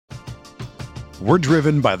We're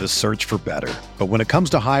driven by the search for better. But when it comes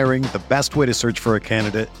to hiring, the best way to search for a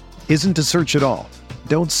candidate isn't to search at all.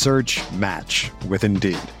 Don't search, match with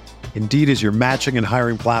Indeed. Indeed is your matching and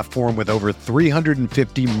hiring platform with over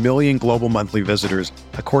 350 million global monthly visitors,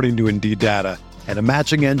 according to Indeed data, and a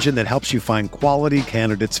matching engine that helps you find quality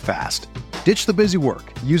candidates fast. Ditch the busy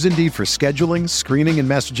work. Use Indeed for scheduling, screening, and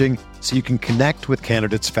messaging so you can connect with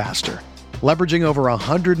candidates faster. Leveraging over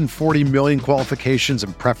 140 million qualifications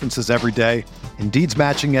and preferences every day, Indeed's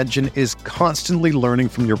matching engine is constantly learning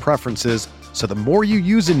from your preferences, so the more you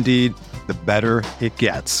use Indeed, the better it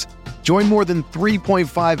gets. Join more than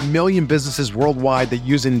 3.5 million businesses worldwide that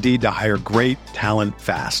use Indeed to hire great talent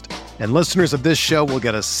fast. And listeners of this show will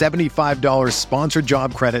get a $75 sponsored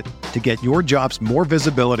job credit to get your jobs more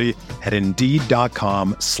visibility at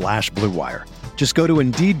Indeed.com/Blue Wire. Just go to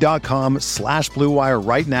Indeed.com/Blue Wire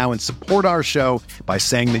right now and support our show by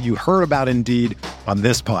saying that you heard about Indeed on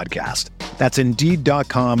this podcast. That's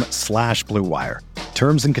Indeed.com/Blue Wire.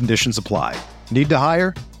 Terms and conditions apply. Need to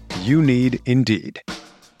hire? You need Indeed.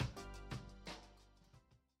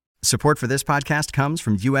 Support for this podcast comes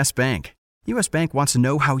from U.S. Bank. U.S. Bank wants to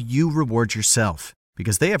know how you reward yourself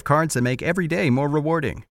because they have cards that make every day more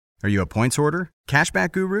rewarding. Are you a points hoarder,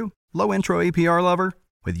 cashback guru, low intro APR lover?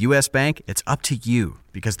 With U.S. Bank, it's up to you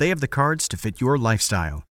because they have the cards to fit your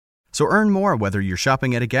lifestyle. So earn more whether you're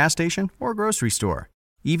shopping at a gas station or a grocery store,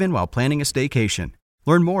 even while planning a staycation.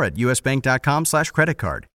 Learn more at usbank.com/credit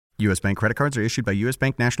card. U.S. Bank credit cards are issued by U.S.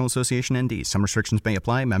 Bank National Association ND. Some restrictions may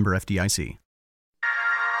apply. Member FDIC.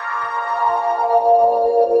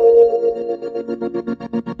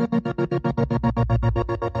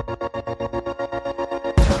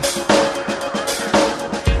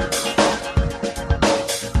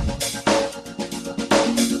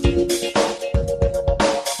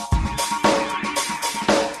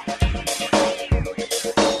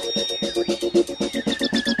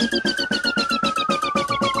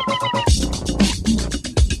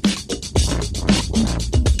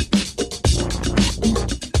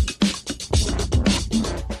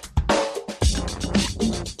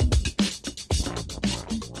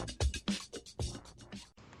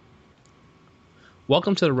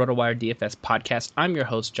 Welcome to the RotoWire DFS podcast. I'm your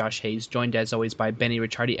host, Josh Hayes, joined as always by Benny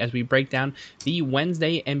Ricciardi as we break down the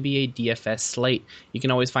Wednesday NBA DFS slate. You can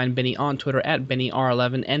always find Benny on Twitter at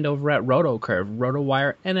BennyR11 and over at RotoCurve,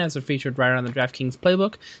 RotoWire, and as a featured writer on the DraftKings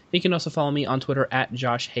Playbook. You can also follow me on Twitter at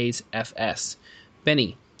JoshHayesFS.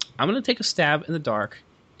 Benny, I'm going to take a stab in the dark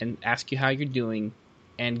and ask you how you're doing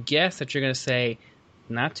and guess that you're going to say,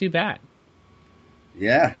 not too bad.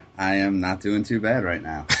 Yeah, I am not doing too bad right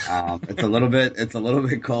now. It's a little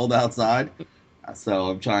bit cold outside,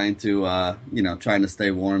 so I'm trying to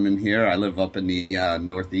stay warm in here. I live up in the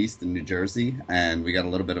Northeast in New Jersey, and we got a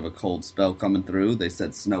little bit of a cold spell coming through. They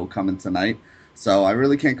said snow coming tonight, so I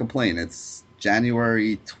really can't complain. It's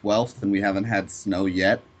January 12th, and we haven't had snow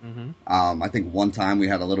yet. Mm-hmm. I think one time we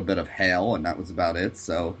had a little bit of hail, and that was about it.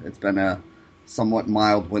 So it's been a somewhat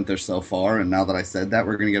mild winter so far, and now that I said that,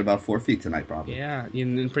 we're going to get about 4 feet tonight, probably. Yeah,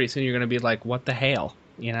 and pretty soon you're going to be like, what the hail,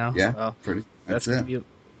 you know? Yeah, so that's it.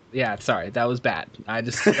 Yeah, sorry, that was bad. I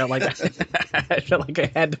just felt like I felt like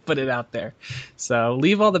I had to put it out there. So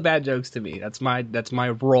leave all the bad jokes to me. That's my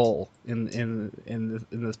role in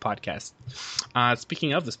this podcast.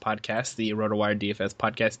 Speaking of this podcast, the RotoWire DFS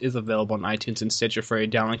podcast is available on iTunes and Stitcher for your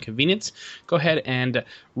download convenience. Go ahead and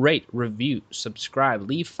rate, review, subscribe,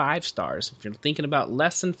 leave 5 stars. If you're thinking about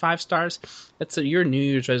less than 5 stars, that's your New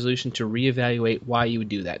Year's resolution to reevaluate why you would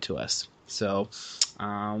do that to us. So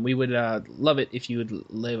we would love it if you would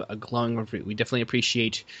leave a glowing review. We definitely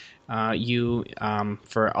appreciate you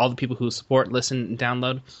for all the people who support, listen, and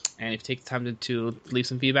download. And if you take the time to leave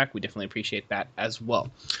some feedback, we definitely appreciate that as well.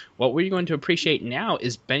 What we're going to appreciate now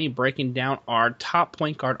is Benny breaking down our top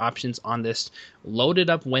point guard options on this loaded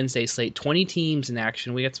up Wednesday slate. 20 teams in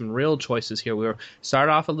action. We got some real choices here. We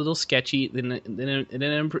started off a little sketchy, then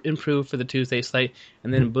improved for the Tuesday slate,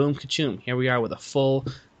 and then boom, ka-choom. Here we are with a full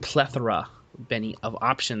plethora, Benny, of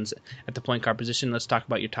options at the point guard position. Let's talk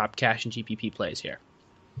about your top cash and GPP plays here.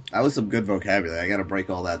 That was some good vocabulary. I got to break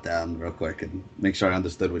all that down real quick and make sure I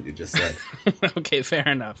understood what you just said. Okay, fair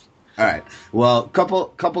enough. All right. Well,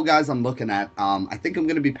 couple guys I'm looking at. I think I'm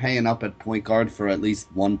going to be paying up at point guard for at least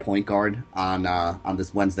one point guard on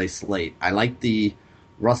this Wednesday slate. I like the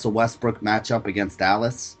Russell Westbrook matchup against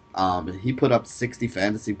Dallas. He put up 60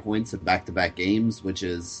 fantasy points in back-to-back games, which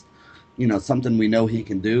is, something we know he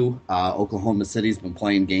can do. Oklahoma City's been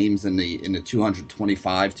playing games in the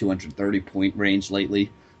 225, 230 point range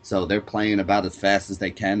lately, so they're playing about as fast as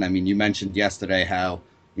they can. I mean, you mentioned yesterday how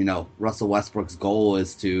Russell Westbrook's goal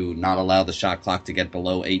is to not allow the shot clock to get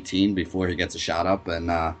below 18 before he gets a shot up. And,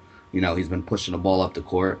 he's been pushing the ball up the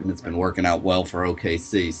court, and it's been working out well for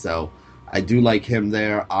OKC. So I do like him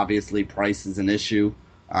there. Obviously, price is an issue.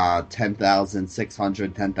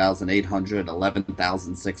 10,600, 10,800,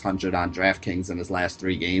 11,600 on DraftKings in his last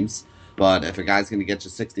 3 games. But if a guy's going to get you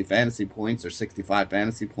 60 fantasy points or 65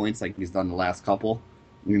 fantasy points like he's done the last couple,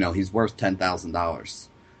 he's worth $10,000.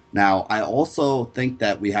 Now, I also think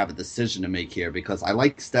that we have a decision to make here because I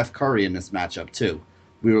like Steph Curry in this matchup too.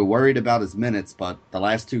 We were worried about his minutes, but the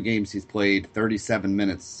last 2 games he's played 37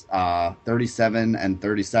 minutes, 37 and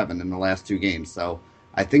 37 in the last 2 games. So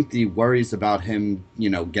I think the worries about him,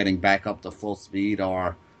 getting back up to full speed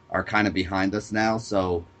are kind of behind us now.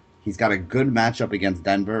 So he's got a good matchup against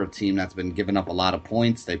Denver, a team that's been giving up a lot of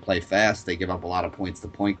points. They play fast. They give up a lot of points to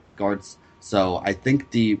point guards. So I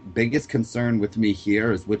think the biggest concern with me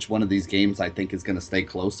here is which one of these games I think is going to stay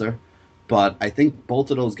closer. But I think both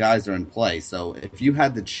of those guys are in play. So if you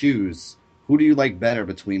had to choose, who do you like better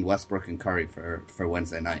between Westbrook and Curry for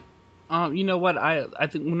Wednesday night? You know what? I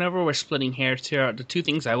think whenever we're splitting hairs here, the 2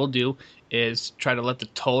 things I will do is try to let the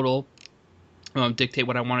total dictate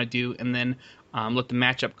what I want to do, and then let the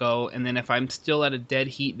matchup go. And then if I'm still at a dead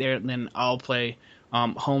heat there, then I'll play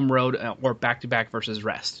home road or back-to-back versus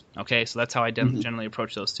rest. Okay, so that's how I generally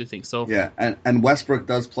approach those 2 things. So yeah, and Westbrook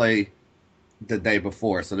does play the day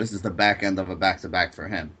before, so this is the back end of a back-to-back for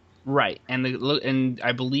him. Right, and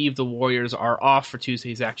I believe the Warriors are off for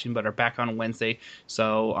Tuesday's action, but are back on Wednesday.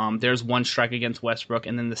 So there's 1 strike against Westbrook,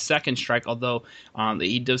 and then the second strike, although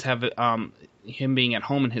he does have him being at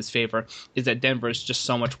home in his favor, is that Denver is just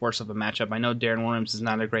so much worse of a matchup. I know Darren Williams is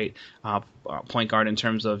not a great point guard in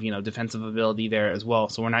terms of defensive ability there as well,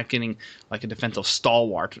 so we're not getting like a defensive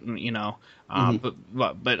stalwart,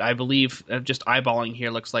 but I believe just eyeballing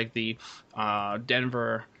here looks like the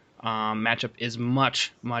Denver matchup is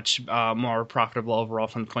much more profitable overall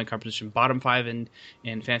from the point guard position. Bottom 5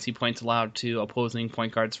 in fantasy points allowed to opposing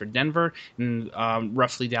point guards for Denver, and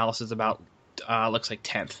roughly Dallas is about looks like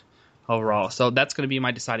 10th overall. So that's going to be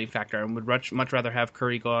my deciding factor. I would much rather have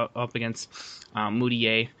Curry go up against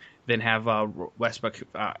Moutier than have Westbrook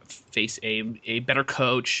face a better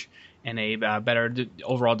coach and a better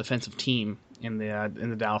overall defensive team in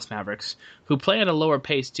the Dallas Mavericks, who play at a lower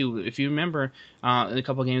pace too. If you remember, in a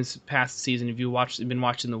couple of games past the season, if you've been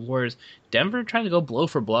watching the Warriors, Denver trying to go blow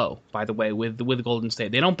for blow, by the way, with Golden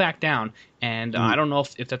State. They don't back down, and I don't know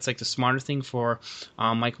if that's like the smarter thing for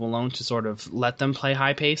Mike Malone to sort of let them play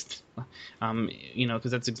high paced,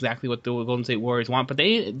 because that's exactly what the Golden State Warriors want. But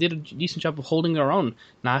they did a decent job of holding their own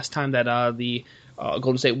last time that the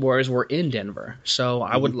Golden State Warriors were in Denver. So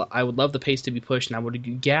I would love the pace to be pushed, and I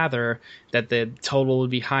would gather that the total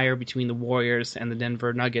would be higher between the Warriors and the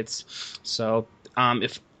Denver Nuggets. So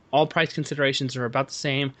if all price considerations are about the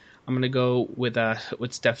same, I'm going to go with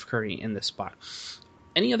Steph Curry in this spot.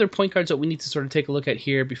 Any other point guards that we need to sort of take a look at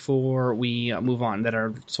here before we move on that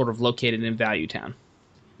are sort of located in Value Town?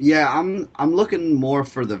 Yeah, I'm looking more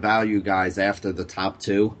for the value guys after the top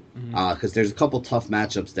 2 because there's a couple tough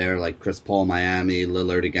matchups there, like Chris Paul, Miami,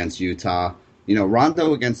 Lillard against Utah.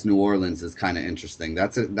 Rondo against New Orleans is kind of interesting.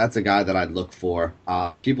 That's a guy that I'd look for.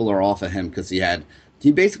 People are off of him because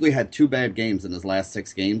he basically had 2 bad games in his last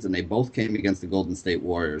 6 games, and they both came against the Golden State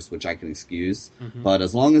Warriors, which I can excuse. But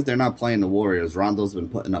as long as they're not playing the Warriors, Rondo's been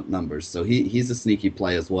putting up numbers, so he's a sneaky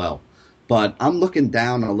play as well. But I'm looking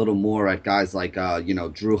down a little more at guys like,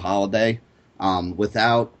 Drew Holiday.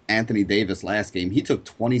 Without Anthony Davis last game, he took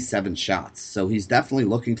 27 shots. So he's definitely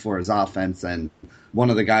looking for his offense, and one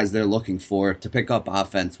of the guys they're looking for to pick up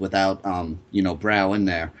offense without, Brow in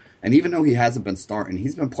there. And even though he hasn't been starting,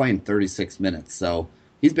 he's been playing 36 minutes. So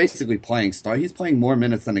he's basically he's playing more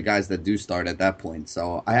minutes than the guys that do start at that point.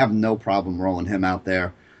 So I have no problem rolling him out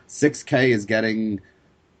there. 6K is getting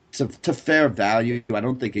to fair value. I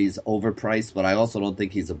don't think he's overpriced, but I also don't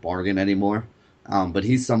think he's a bargain anymore. But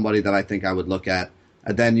he's somebody that I think I would look at.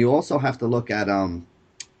 And then you also have to look at,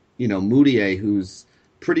 Moutier, who's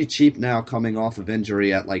pretty cheap now coming off of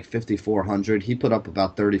injury at like 5,400. He put up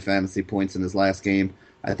about 30 fantasy points in his last game.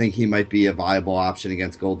 I think he might be a viable option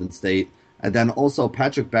against Golden State. And then also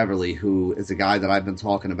Patrick Beverley, who is a guy that I've been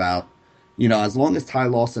talking about. As long as Ty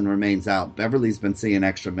Lawson remains out, Beverley's been seeing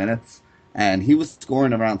extra minutes. And he was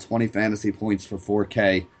scoring around 20 fantasy points for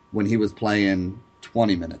 4K when he was playing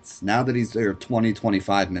 20 minutes. Now that he's there, 20,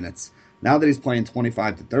 25 minutes. Now that he's playing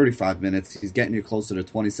 25 to 35 minutes, he's getting you closer to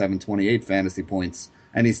 27, 28 fantasy points.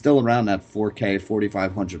 And he's still around that 4K,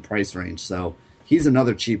 4,500 price range. So he's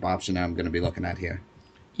another cheap option that I'm going to be looking at here.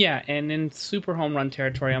 Yeah, and in super home run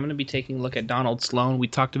territory, I'm going to be taking a look at Donald Sloan. We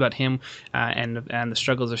talked about him and the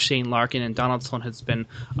struggles of Shane Larkin, and Donald Sloan has been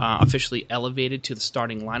officially elevated to the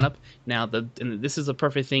starting lineup. Now, and this is a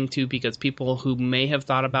perfect thing, too, because people who may have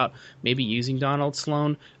thought about maybe using Donald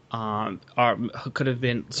Sloan could have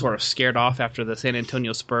been sort of scared off after the San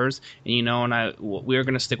Antonio Spurs. And we're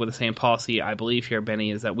going to stick with the same policy, I believe here,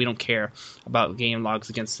 Benny, is that we don't care about game logs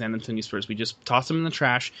against San Antonio Spurs. We just toss them in the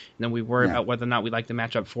trash, and then we worry about whether or not we like the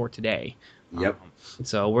matchup for today. Yep.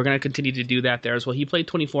 So we're going to continue to do that there as well. He played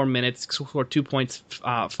 24 minutes, scored 2 points,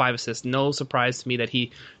 5 assists. No surprise to me that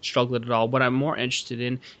he struggled at all. What I'm more interested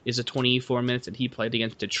in is the 24 minutes that he played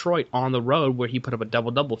against Detroit on the road, where he put up a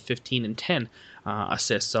double-double, 15 and 10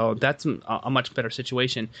 assists. So that's a much better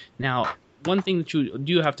situation. Now, one thing that you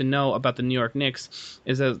do have to know about the New York Knicks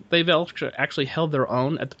is that they've actually held their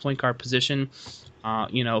own at the point guard position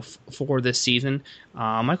for this season.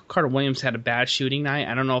 Michael Carter-Williams had a bad shooting night.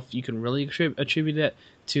 I don't know if you can really attribute it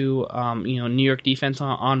to New York defense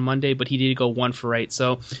on Monday, but he did go 1 for 8,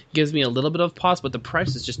 so it gives me a little bit of pause. But the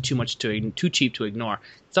price is just too cheap to ignore.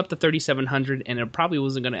 It's up to $3,700, and it probably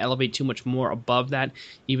wasn't going to elevate too much more above that,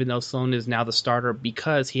 even though Sloan is now the starter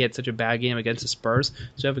because he had such a bad game against the Spurs.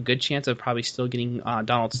 So I have a good chance of probably still getting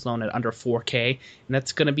Donald Sloan at under 4K, and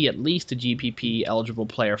that's going to be at least a GPP eligible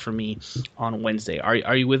player for me on Wednesday.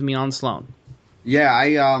 Are you with me on Sloan? Yeah,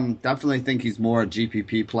 I definitely think he's more a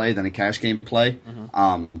GPP play than a cash game play,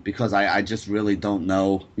 because I just really don't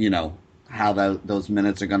know, how those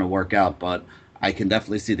minutes are going to work out. But I can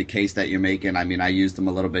definitely see the case that you're making. I mean, I used him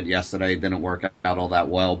a little bit yesterday. It didn't work out all that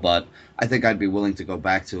well, but I think I'd be willing to go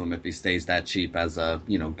back to him if he stays that cheap as a,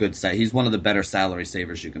 good set. He's one of the better salary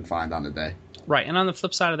savers you can find on the day. Right, and on the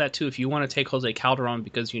flip side of that, too, if you want to take Jose Calderon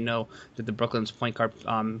because you know that the Brooklyn's point guard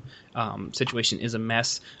situation is a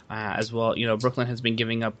mess as well. Brooklyn has been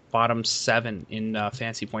giving up bottom 7 in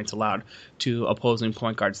fantasy points allowed to opposing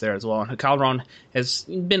point guards there as well. And Calderon has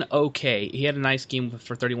been okay. He had a nice game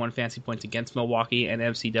for 31 fantasy points against Milwaukee and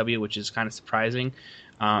MCW, which is kind of surprising.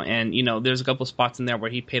 And there's a couple spots in there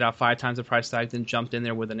where he paid off 5 times the price tag, then jumped in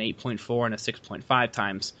there with an 8.4 and a 6.5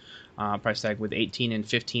 times price tag with 18 and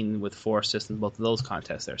 15 with 4 assists in both of those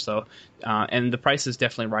contests there. So, and the price is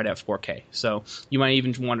definitely right at 4K. So you might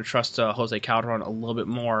even want to trust Jose Calderon a little bit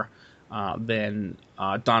more than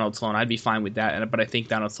Donald Sloan. I'd be fine with that, but I think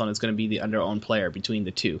Donald Sloan is going to be the under-owned player between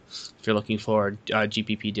the two if you're looking for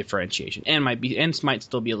GPP differentiation, and might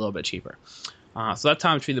still be a little bit cheaper. So that's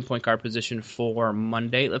how I'm treating the point guard position for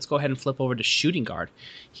Monday. Let's go ahead and flip over to shooting guard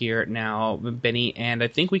here now, Benny. And I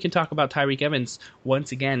think we can talk about Tyreke Evans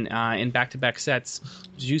once again in back-to-back sets.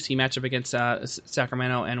 Juicy matchup against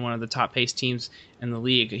Sacramento and one of the top pace teams in the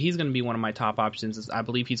league. He's going to be one of my top options. I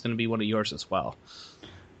believe he's going to be one of yours as well.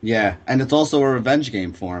 Yeah, and it's also a revenge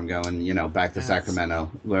game for him going, back to Sacramento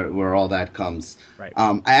where all that comes. Right.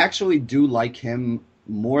 I actually do like him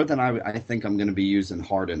more than I think I'm going to be using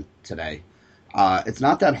Harden today. It's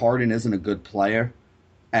not that Harden isn't a good player,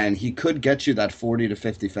 and he could get you that 40 to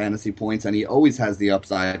 50 fantasy points, and he always has the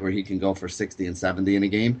upside where he can go for 60 and 70 in a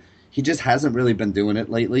game. He just hasn't really been doing it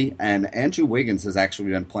lately, and Andrew Wiggins has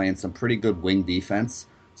actually been playing some pretty good wing defense,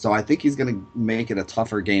 so I think he's going to make it a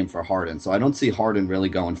tougher game for Harden. So I don't see Harden really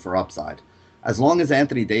going for upside. As long as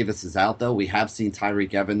Anthony Davis is out, though, we have seen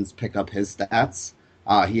Tyreke Evans pick up his stats.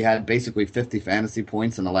 He had basically 50 fantasy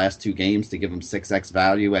points in the last 2 games to give him 6x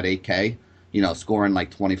value at 8K. Scoring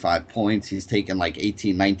like 25 points. He's taken like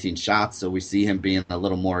 18, 19 shots, so we see him being a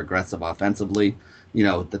little more aggressive offensively.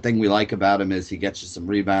 The thing we like about him is he gets you some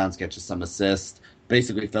rebounds, gets you some assists,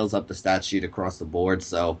 basically fills up the stat sheet across the board.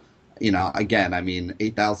 So, again, I mean,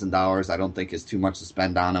 $8,000 I don't think is too much to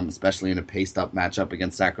spend on him, especially in a paced-up matchup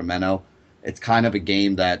against Sacramento. It's kind of a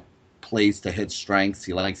game that plays to his strengths.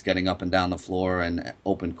 He likes getting up and down the floor and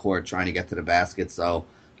open court, trying to get to the basket, so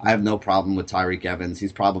I have no problem with Tyreke Evans.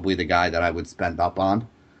 He's probably the guy that I would spend up on.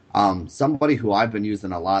 Somebody who I've been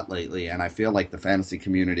using a lot lately, and I feel like the fantasy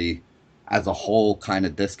community as a whole kind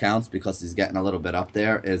of discounts because he's getting a little bit up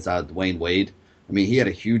there, is Dwayne Wade. I mean, he had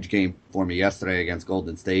a huge game for me yesterday against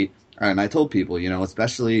Golden State. And I told people,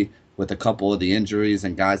 especially with a couple of the injuries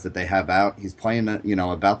and guys that they have out, he's playing,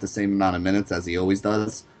 about the same amount of minutes as he always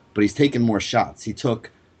does, but he's taking more shots. He took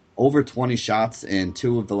over 20 shots in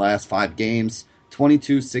 2 of the last 5 games.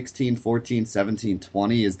 22, 16, 14, 17,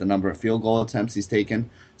 20 is the number of field goal attempts he's taken.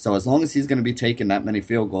 So as long as he's going to be taking that many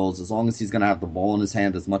field goals, as long as he's going to have the ball in his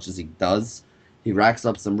hand as much as he does, he racks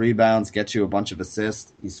up some rebounds, gets you a bunch of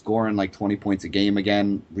assists. He's scoring like 20 points a game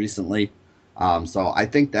again recently. So I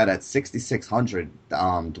think that at 6,600,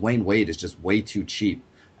 Dwayne Wade is just way too cheap.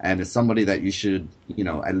 And it's somebody that you should,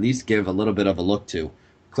 at least give a little bit of a look to.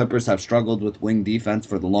 Clippers have struggled with wing defense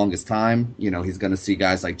for the longest time. He's going to see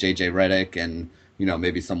guys like J.J. Redick and,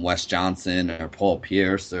 maybe some Wes Johnson or Paul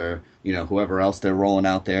Pierce or, whoever else they're rolling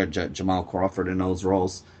out there, Jamal Crawford in those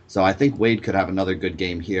roles. So I think Wade could have another good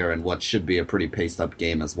game here and what should be a pretty paced-up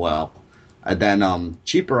game as well. And then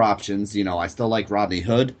cheaper options, I still like Rodney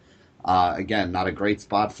Hood. Again, not a great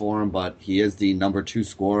spot for him, but he is the number 2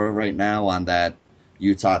 scorer right now on that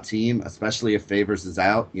Utah team, especially if Favors is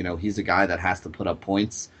out. He's a guy that has to put up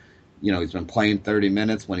points. He's been playing 30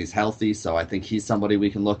 minutes when he's healthy, so I think he's somebody we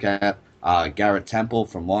can look at. Garrett Temple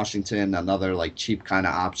from Washington, another cheap kind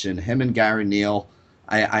of option. Him and Gary Neal.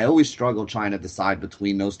 I always struggle trying to decide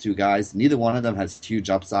between those two guys. Neither one of them has huge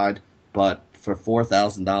upside, but for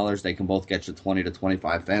 $4,000, they can both get you 20 to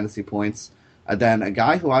 25 fantasy points. And then a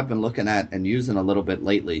guy who I've been looking at and using a little bit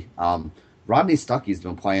lately, Rodney Stuckey's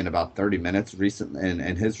been playing about 30 minutes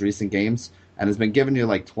in his recent games and has been giving you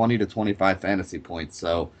 20 to 25 fantasy points.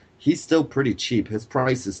 So he's still pretty cheap. His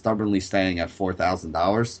price is stubbornly staying at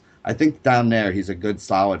 $4,000. I think down there he's a good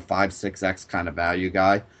solid 5-6x kind of value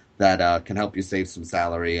guy that can help you save some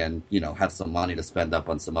salary and have some money to spend up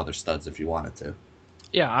on some other studs if you wanted to.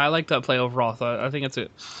 Yeah, I like that play overall. So I think it's a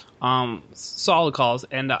solid calls,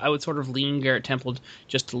 and I would sort of lean Garrett Temple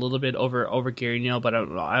just a little bit over Gary Neal, but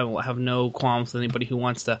I will have no qualms with anybody who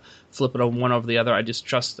wants to flip it one over the other. I just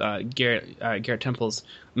trust Garrett Temple's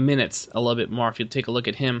minutes a little bit more. If you take a look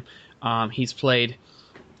at him, he's played,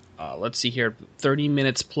 let's see here, 30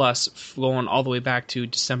 minutes plus going all the way back to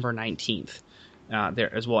December 19th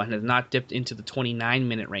there as well, and has not dipped into the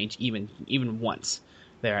 29-minute range even once.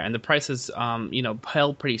 There, and the prices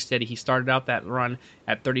held pretty steady. He started out that run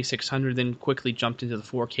at 3,600, then quickly jumped into the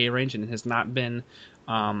 4K range, and has not been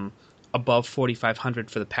above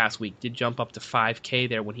 4,500 for the past week. Did jump up to 5K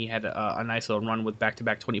there when he had a nice little run with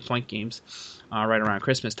back-to-back 20-point games right around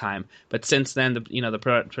Christmas time. But since then, the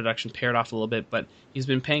production paired off a little bit, but he's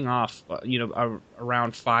been paying off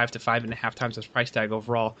around 5 to 5.5 times his price tag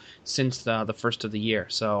overall since the first of the year.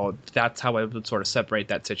 So that's how I would sort of separate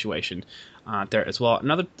that situation there as well.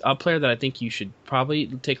 Another player that I think you should probably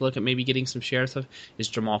take a look at maybe getting some shares of is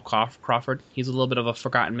Jamal Crawford. He's a little bit of a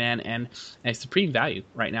forgotten man, and it's supreme value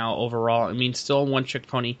right now overall. I mean, still a one-trick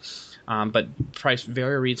pony, but priced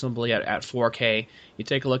very reasonably at 4K. You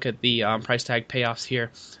take a look at the price tag payoffs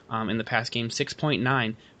here in the past game,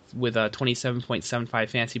 6.9 with 27.75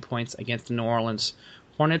 fantasy points against the New Orleans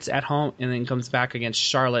Hornets at home, and then comes back against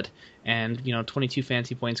Charlotte, and 22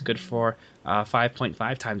 fantasy points, good for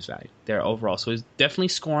 5.5 times value there overall. So he's definitely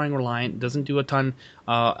scoring reliant. Doesn't do a ton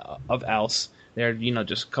of else. There,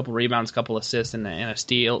 just a couple rebounds, couple assists, and a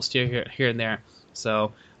steal here and there.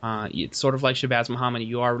 So it's sort of like Shabazz Muhammad.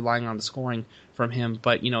 You are relying on the scoring from him,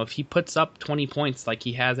 but if he puts up 20 points like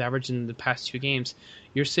he has averaged in the past 2 games,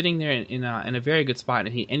 you're sitting there in a very good spot,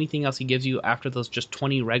 and anything else he gives you after those just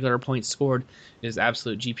 20 regular points scored is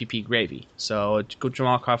absolute GPP gravy. So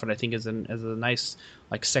Jamal Crawford, I think, is a nice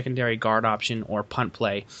secondary guard option or punt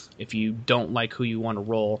play if you don't like who you want to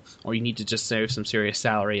roll, or you need to just save some serious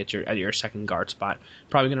salary at your second guard spot.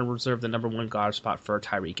 Probably going to reserve the number 1 guard spot for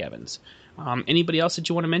Tyreek Evans. Anybody else that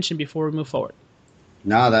you want to mention before we move forward?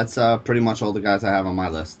 No, that's pretty much all the guys I have on my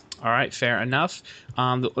list. All right, fair enough.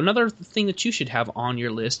 Another thing that you should have on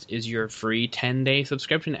your list is your free 10-day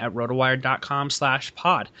subscription at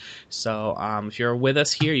rotowire.com/pod. So if you're with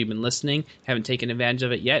us here, you've been listening, haven't taken advantage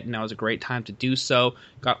of it yet, now is a great time to do so.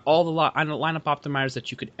 Got all the lineup optimizers that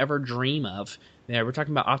you could ever dream of. There, we're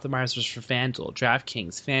talking about optimizers for FanDuel,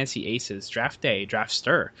 DraftKings, Fantasy Aces, Draft Day,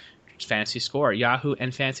 Draftster, Fantasy Score, Yahoo,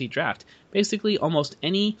 and Fantasy Draft. Basically, almost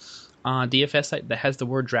any DFS site that has the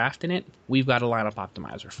word draft in it, we've got a lineup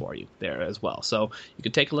optimizer for you there as well. So you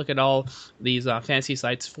can take a look at all these fantasy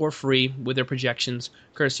sites for free with their projections,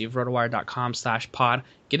 courtesy of rotowire.com/pod.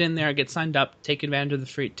 Get in there, get signed up, take advantage of the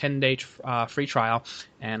free 10-day free trial,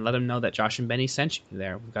 and let them know that Josh and Benny sent you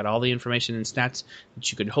there. We've got all the information and stats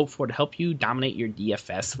that you could hope for to help you dominate your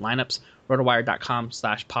DFS lineups.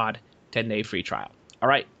 rotowire.com/pod, 10-day free trial. All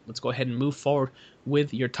right, let's go ahead and move forward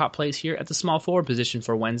with your top plays here at the small forward position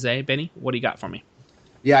for Wednesday. Benny, what do you got for me?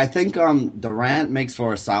 Yeah, I think Durant makes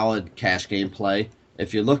for a solid cash game play.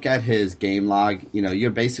 If you look at his game log, you're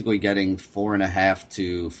basically getting 4.5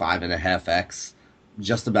 to 5.5x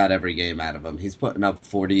just about every game out of him. He's putting up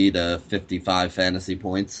 40 to 55 fantasy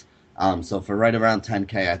points. So for right around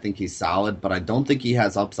 10K, I think he's solid, but I don't think he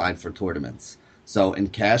has upside for tournaments. So in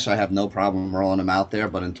cash, I have no problem rolling him out there,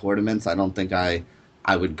 but in tournaments, I don't think I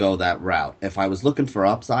would go that route. If I was looking for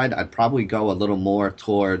upside, I'd probably go a little more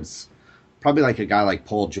towards probably like a guy like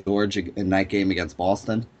Paul George in that game against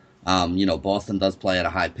Boston. Boston does play at a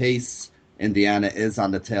high pace. Indiana is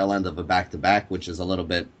on the tail end of a back-to-back, which is a little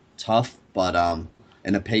bit tough, but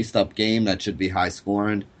in a paced-up game that should be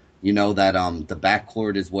high-scoring. You know that the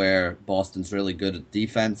backcourt is where Boston's really good at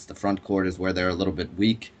defense. The front court is where they're a little bit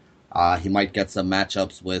weak. He might get some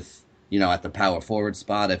matchups with, at the power forward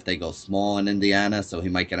spot if they go small in Indiana. So he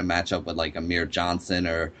might get a matchup with like Amir Johnson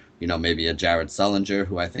or, maybe a Jared Sullinger,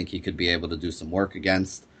 who I think he could be able to do some work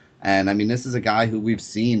against. And I mean, this is a guy who we've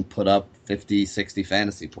seen put up 50, 60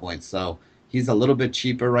 fantasy points. So he's a little bit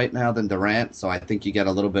cheaper right now than Durant. So I think you get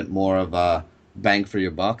a little bit more of a bang for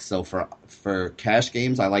your buck. So for cash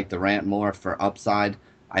games, I like Durant more. For upside,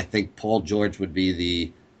 I think Paul George would be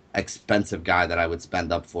the expensive guy that I would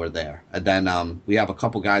spend up for there. And then we have a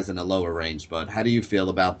couple guys in the lower range. But how do you feel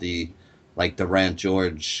about the Durant,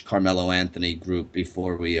 George, Carmelo Anthony group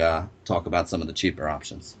before we talk about some of the cheaper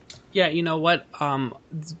options? Yeah, you know what?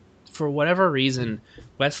 For whatever reason,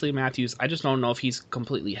 Wesley Matthews, I just don't know if he's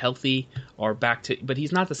completely healthy or back to, but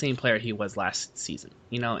he's not the same player he was last season,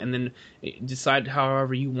 and then decide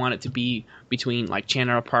however you want it to be between like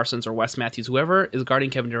Chandler Parsons or Wes Matthews, whoever is guarding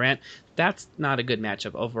Kevin Durant. That's not a good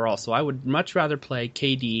matchup overall. So I would much rather play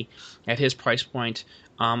KD at his price point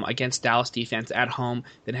against Dallas defense at home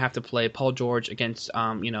than have to play Paul George against,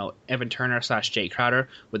 Evan Turner / Jay Crowder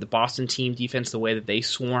with the Boston team defense, the way that they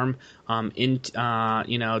swarm in,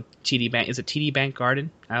 TD Bank. Is it TD Bank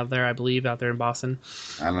Garden out there, I believe, out there in Boston?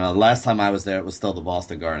 I don't know. Last time I was there, it was still the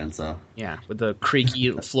Boston Garden, so. Yeah, with the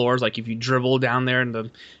creaky floors, like if you dribble down there in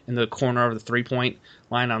the corner of the 3-point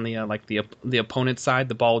line on the opponent's side,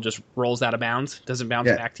 the ball just rolls out of bounds, doesn't bounce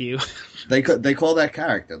back to you. They call that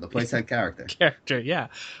character. The place had character. Character, yeah.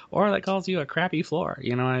 Or that calls you a crappy floor.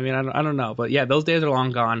 You know what I mean? I don't know, but yeah, those days are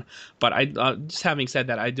long gone. But I just having said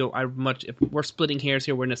that, if we're splitting hairs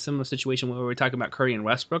here, we're in a similar situation where we're talking about Curry and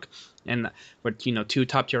Westbrook, and we're two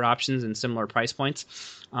top tier options and similar price points.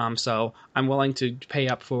 So I'm willing to pay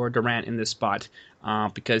up for Durant in this spot.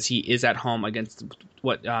 Because he is at home against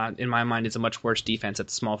what, in my mind, is a much worse defense at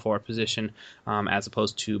the small forward position as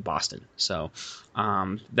opposed to Boston. So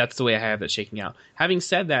that's the way I have that shaking out. Having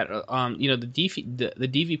said that, the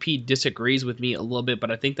DVP disagrees with me a little bit,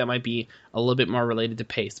 but I think that might be a little bit more related to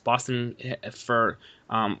pace. Boston, for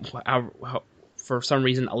some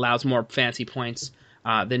reason, allows more fantasy points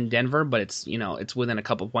than Denver, but it's within a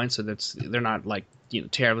couple points, so they're not like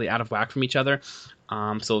terribly out of whack from each other.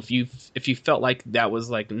 So if you felt like that was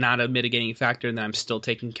like not a mitigating factor, then I'm still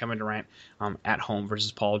taking Kevin Durant at home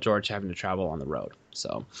versus Paul George having to travel on the road.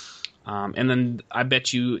 So, and then I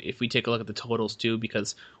bet you if we take a look at the totals too,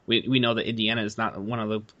 because we know that Indiana is not one of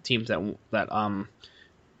the teams that not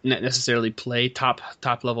necessarily play top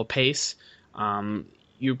level pace.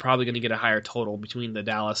 You're probably going to get a higher total between the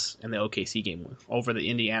Dallas and the OKC game over the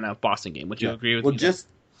Indiana Boston game. Would you agree with me?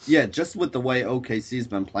 Just with the way OKC's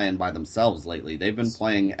been playing by themselves lately, they've been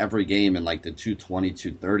playing every game in like the 220,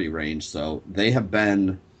 230 range. So they have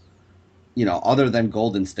been, other than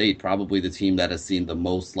Golden State, probably the team that has seen the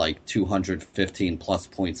most like 215 plus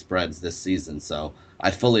point spreads this season. So I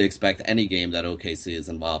fully expect any game that OKC is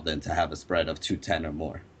involved in to have a spread of 210 or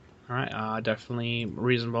more. All right, definitely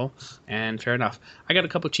reasonable and fair enough. I got a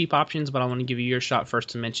couple cheap options, but I want to give you your shot first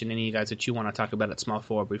to mention any of you guys that you want to talk about at small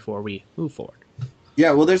forward before we move forward.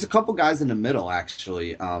 Yeah, well, there's a couple guys in the middle,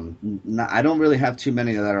 actually. I don't really have too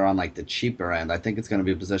many that are on, like, the cheaper end. I think it's going to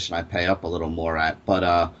be a position I pay up a little more at.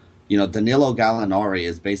 But, Danilo Gallinari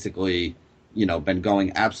has basically, been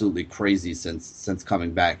going absolutely crazy since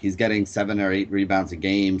coming back. He's getting 7 or 8 rebounds a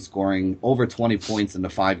game, scoring over 20 points in the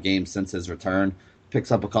 5 games since his return. Picks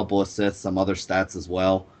up a couple assists, some other stats as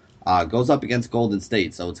well. Goes up against Golden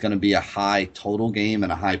State, so it's going to be a high total game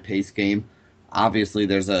and a high pace game. Obviously,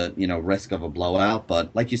 there's a risk of a blowout,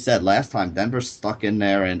 but like you said, last time Denver stuck in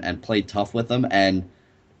there and played tough with them, and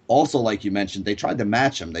also, like you mentioned, they tried to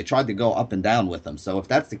match him. They tried to go up and down with him. So if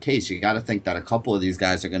that's the case, you got to think that a couple of these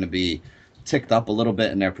guys are going to be ticked up a little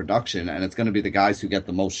bit in their production, and it's going to be the guys who get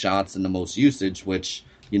the most shots and the most usage, which,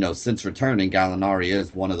 since returning, Gallinari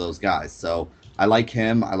is one of those guys. So I like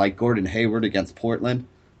him. I like Gordon Hayward against Portland.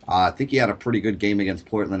 I think he had a pretty good game against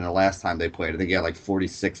Portland the last time they played. I think he had like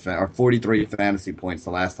 43 fantasy points the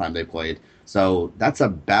last time they played. So that's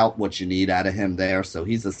about what you need out of him there. So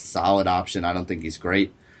he's a solid option. I don't think he's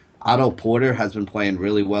great. Otto Porter has been playing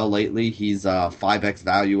really well lately. He's 5x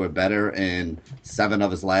value or better in 7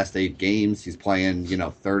 of his last 8 games. He's playing,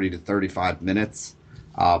 30 to 35 minutes,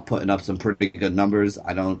 putting up some pretty good numbers.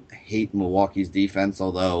 I don't hate Milwaukee's defense,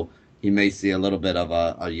 although he may see a little bit of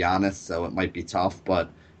a Giannis, so it might be tough. But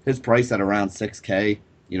his price at around $6K,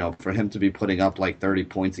 for him to be putting up like 30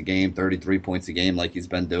 points a game, 33 points a game like he's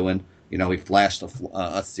been doing, He flashed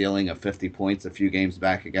a ceiling of 50 points a few games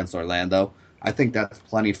back against Orlando. I think that's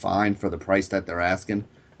plenty fine for the price that they're asking.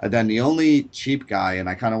 And then the only cheap guy, and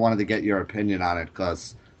I kind of wanted to get your opinion on it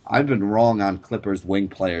because I've been wrong on Clippers wing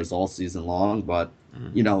players all season long, but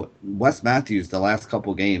Wes Matthews the last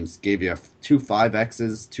couple games gave you 2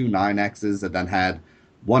 5Xs, 2 9Xs, and then had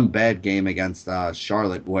one bad game against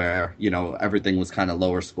Charlotte where everything was kind of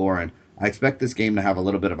lower scoring. I expect this game to have a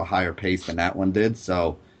little bit of a higher pace than that one did,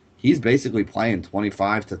 so he's basically playing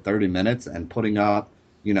 25 to 30 minutes and putting up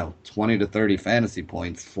 20 to 30 fantasy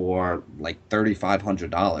points for like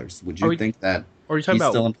 $3,500. Would you think that he's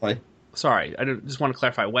still in play? Sorry, I just want to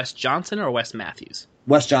clarify. Wes Johnson or Wes Matthews?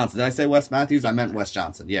 Wes Johnson. Did I say Wes Matthews? I meant Wes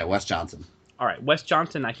Johnson. Yeah, Wes Johnson. All right, Wes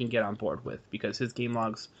Johnson I can get on board with because his game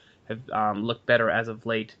logs have looked better as of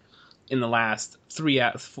late in the last three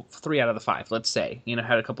out of the 5, let's say.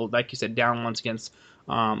 Had a couple, like you said, down ones against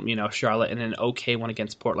Charlotte and an okay one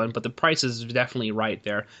against Portland, but the price is definitely right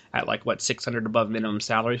there at like 600 above minimum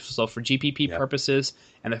salary. So for GPP purposes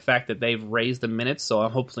and the fact that they've raised the minutes, so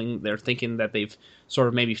I'm hoping they're thinking that they've sort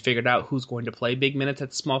of maybe figured out who's going to play big minutes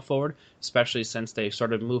at small forward, especially since they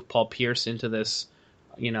sort of moved Paul Pierce into this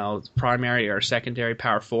primary or secondary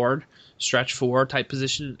power forward, stretch 4 type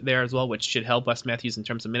position there as well, which should help Wes Matthews in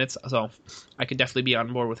terms of minutes. So I could definitely be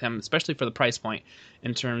on board with him, especially for the price point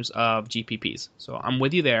in terms of GPPs. So I'm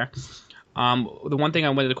with you there. The one thing I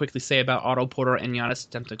wanted to quickly say about Otto Porter and Giannis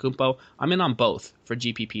Antetokounmpo, I'm in on both for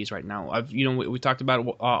GPPs right now. We talked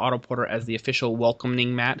about Otto Porter as the official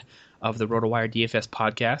welcoming mat of the RotoWire DFS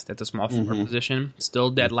podcast at the small forward position, still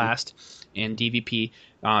dead last in DVP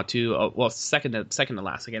second to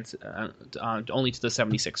last against only to the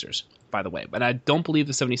 76ers, by the way. But I don't believe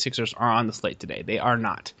the 76ers are on the slate today. They are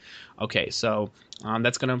not. Okay, so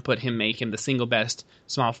that's going to make him the single best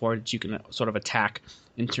small forward that you can sort of attack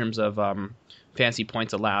in terms of fantasy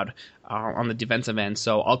points allowed on the defensive end.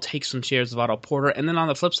 So I'll take some shares of Otto Porter. And then on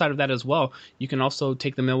the flip side of that as well, you can also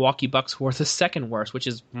take the Milwaukee Bucks, who are the second worst, which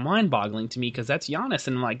is mind-boggling to me because that's Giannis.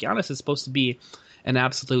 And Giannis is supposed to be an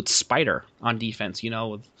absolute spider on defense,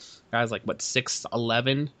 with guys like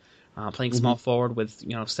 6'11", playing small forward with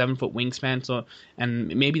 7-foot wingspan. So, and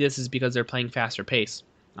maybe this is because they're playing faster pace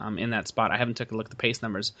in that spot. I haven't taken a look at the pace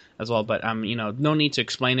numbers as well, but no need to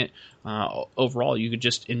explain it. Overall, you could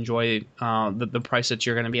just enjoy the price that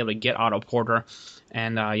you're going to be able to get Otto Porter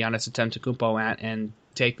and Giannis Antetokounmpo at, and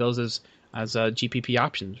take those as GPP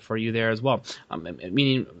options for you there as well.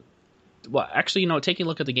 Meaning. Well, actually, taking a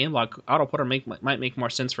look at the game log, Otto Porter might make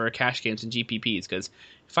more sense for cash games and GPPs because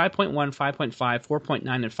 5.1, 5.5, 4.9,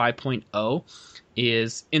 and 5.0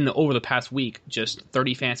 is over the past week, just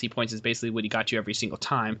 30 fantasy points is basically what he got you every single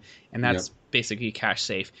time, and that's basically cash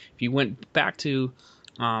safe. If you went back to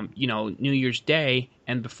New Year's Day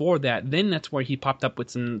and before that, then that's where he popped up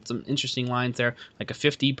with some interesting lines there, like a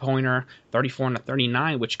 50-pointer, 34 and a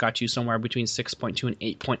 39, which got you somewhere between 6.2 and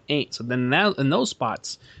 8.8. So then in those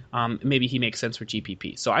spots, maybe he makes sense for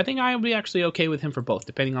GPP. So I think I would be actually okay with him for both,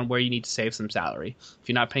 depending on where you need to save some salary. If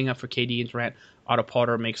you're not paying up for KD and Durant, Otto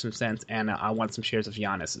Porter makes some sense, and I want some shares of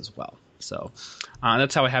Giannis as well. So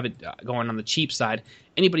that's how I have it going on the cheap side.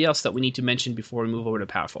 Anybody else that we need to mention before we move over to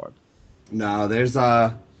power forward? No, there's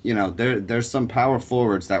there's some power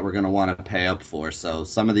forwards that we're going to want to pay up for. So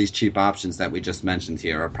some of these cheap options that we just mentioned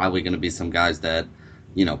here are probably going to be some guys that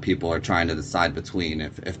people are trying to decide between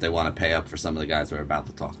if they want to pay up for some of the guys we're about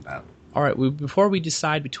to talk about. All right, before we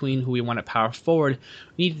decide between who we want to power forward,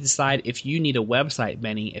 we need to decide if you need a website,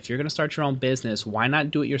 Benny. If you're going to start your own business, why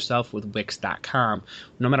not do it yourself with Wix.com?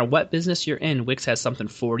 No matter what business you're in, Wix has something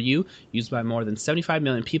for you. Used by more than 75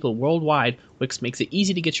 million people worldwide, Wix makes it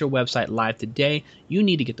easy to get your website live today. You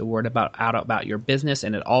need to get the word out about your business,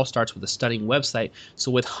 and it all starts with a stunning website.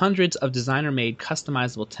 So with hundreds of designer-made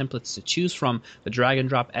customizable templates to choose from, the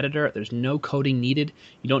drag-and-drop editor, there's no coding needed.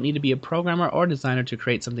 You don't need to be a programmer or designer to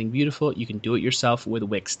create something beautiful. You can do it yourself with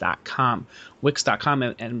Wix.com. Wix.com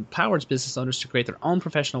empowers business owners to create their own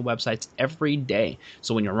professional websites every day.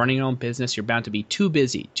 So when you're running your own business, you're bound to be too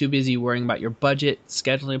busy worrying about your budget,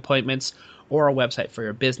 scheduling appointments, or a website for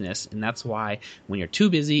your business. And that's why when you're too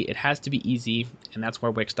busy, it has to be easy, and that's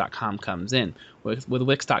where Wix.com comes in. With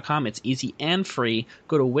Wix.com, it's easy and free.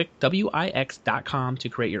 Go to Wix.com to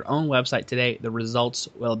create your own website today. The results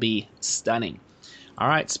will be stunning. All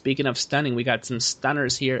right, speaking of stunning, we got some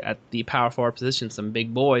stunners here at the power forward position, some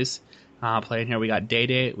big boys playing here. We got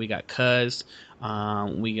Day, we got Cuz,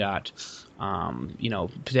 we got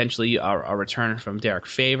potentially a return from Derek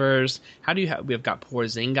Favors. We've got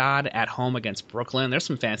Porzingis at home against Brooklyn. There's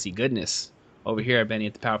some fancy goodness over here, Benny,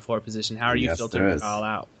 at the power forward position. How are you filtering it all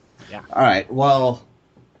out? Yeah. All right. Well,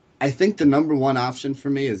 I think the number one option for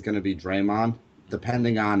me is going to be Draymond,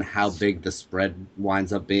 depending on how big the spread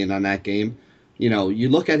winds up being on that game. You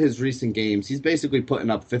look at his recent games, he's basically putting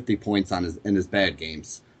up 50 points in his bad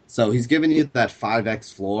games. So he's giving you that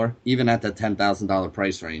 5x floor, even at the $10,000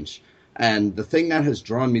 price range. And the thing that has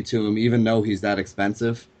drawn me to him, even though he's that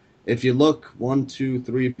expensive, if you look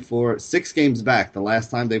 6 games back, the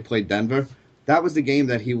last time they played Denver, that was the game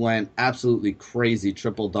that he went absolutely crazy,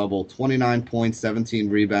 triple-double, 29 points, 17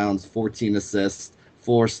 rebounds, 14 assists,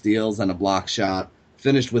 4 steals, and a block shot.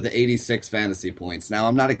 Finished with 86 fantasy points. Now,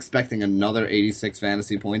 I'm not expecting another 86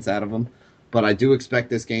 fantasy points out of him, but I do expect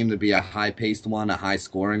this game to be a high-paced one, a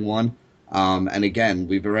high-scoring one. And again,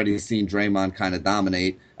 we've already seen Draymond kind of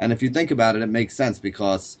dominate. And if you think about it, it makes sense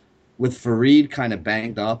because with Fareed kind of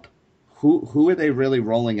banged up, who are they really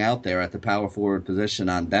rolling out there at the power forward position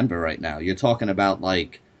on Denver right now? You're talking about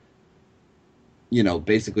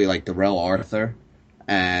basically like Darrell Arthur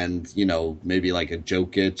and, maybe like a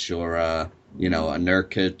Jokic or a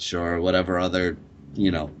Nurkic or whatever other,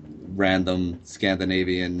 random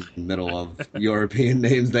Scandinavian middle of European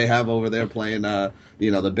names they have over there playing,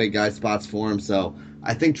 the big guy spots for him. So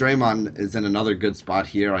I think Draymond is in another good spot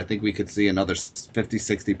here. I think we could see another 50,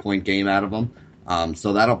 60 point game out of him.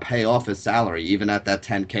 So that'll pay off his salary, even at that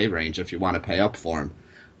 10K range if you want to pay up for him.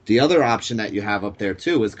 The other option that you have up there,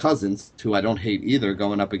 too, is Cousins, who I don't hate either,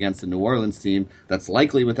 going up against the New Orleans team that's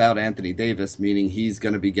likely without Anthony Davis, meaning he's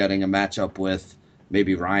going to be getting a matchup with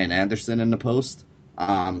maybe Ryan Anderson in the post.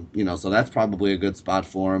 So that's probably a good spot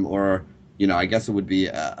for him. Or, I guess it would be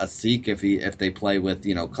a seek if they play with,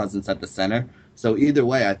 Cousins at the center. So either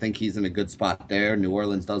way, I think he's in a good spot there. New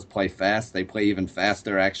Orleans does play fast. They play even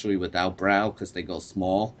faster, actually, without Brow because they go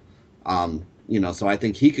small. So I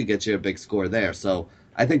think he could get you a big score there. So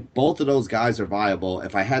I think both of those guys are viable.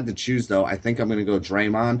 If I had to choose, though, I think I'm going to go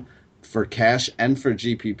Draymond for cash and for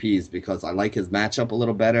GPPs because I like his matchup a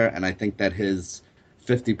little better, and I think that his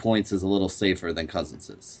 50 points is a little safer than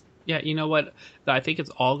Cousins's. Yeah, you know what? I think it's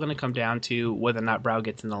all going to come down to whether or not Brow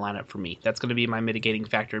gets in the lineup for me. That's going to be my mitigating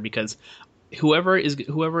factor because whoever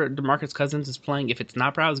DeMarcus Cousins is playing, if it's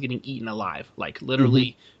not Brow, is getting eaten alive, like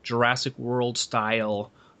literally Jurassic World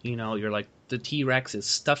style. You're like the T-Rex is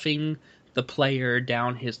stuffing the player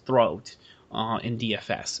down his throat in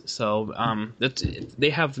DFS. So they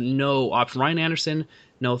have no option. Ryan Anderson,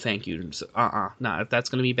 no thank you. No, that's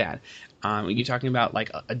going to be bad. You're talking about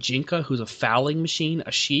like a Jinka who's a fouling machine,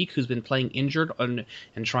 a Sheik who's been playing injured and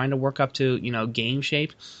trying to work up to game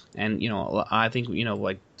shape, and I think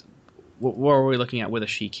what are we looking at with a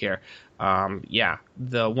Sheik here?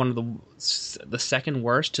 The one of the second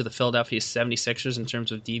worst to the Philadelphia 76ers in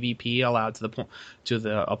terms of DVP allowed to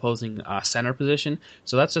the opposing center position.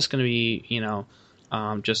 So that's just going to be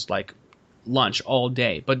just like lunch all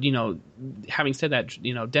day. But having said that,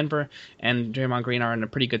 Denver and Draymond Green are in a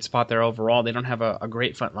pretty good spot there overall. They don't have a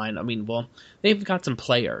great front line. I mean, well, they've got some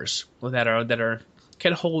players that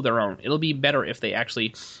can hold their own. It'll be better if they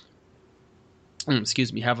actually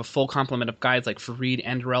have a full complement of guys like Fareed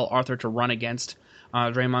and Darrell Arthur to run against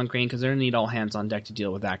Draymond Green because they're going to need all hands on deck to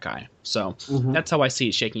deal with that guy. So that's how I see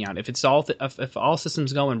it shaking out. If it's if all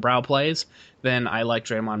systems go and Brow plays, then I like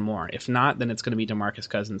Draymond more. If not, then it's going to be DeMarcus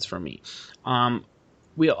Cousins for me. I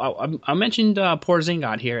mentioned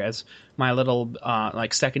Porzingis here as my little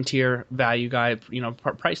second tier value guy.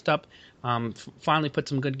 Priced up. Finally put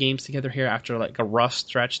some good games together here after like a rough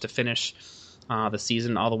stretch to finish the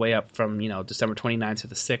season all the way up from December 29th to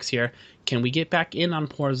the 6th here. Can we get back in on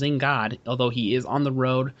Porzingis, although he is on the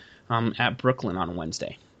road at Brooklyn on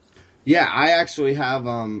Wednesday? Yeah, I actually have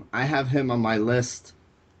I have him on my list,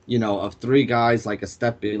 of 3 guys like a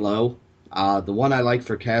step below. The one I like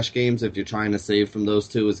for cash games, if you're trying to save from those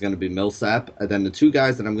 2, is going to be Millsap. And then the 2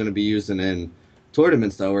 guys that I'm going to be using in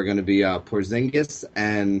tournaments, though, are going to be Porzingis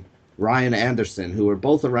and Ryan Anderson, who are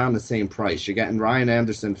both around the same price. You're getting Ryan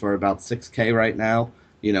Anderson for about $6K right now,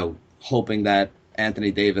 hoping that Anthony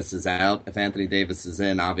Davis is out. If Anthony Davis is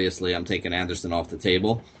in, obviously I'm taking Anderson off the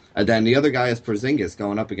table. And then the other guy is Porzingis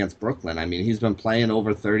going up against Brooklyn. I mean, he's been playing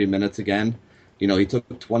over 30 minutes again. He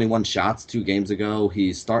took 21 shots 2 games ago.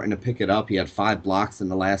 He's starting to pick it up. He had 5 blocks in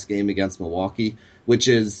the last game against Milwaukee, which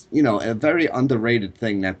is, a very underrated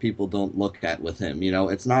thing that people don't look at with him.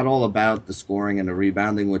 It's not all about the scoring and the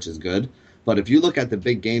rebounding, which is good. But if you look at the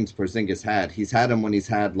big games Porzingis had, he's had them when he's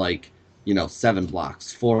had 7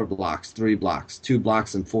 blocks, 4 blocks, 3 blocks, 2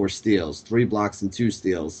 blocks and 4 steals, 3 blocks and 2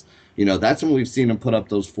 steals. That's when we've seen him put up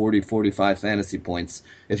those 40, 45 fantasy points.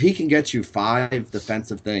 If he can get you 5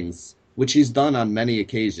 defensive things, which he's done on many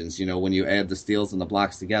occasions, when you add the steals and the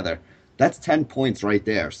blocks together, that's 10 points right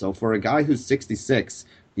there. So for a guy who's 66,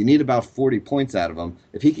 You need about 40 points out of him.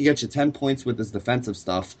 If he can get you 10 points with his defensive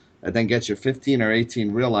stuff and then get you 15 or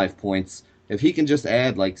 18 real-life points, if he can just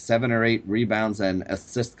add like 7 or 8 rebounds and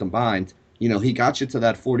assists combined, he got you to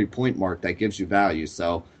that 40-point mark that gives you value.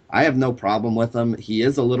 So I have no problem with him. He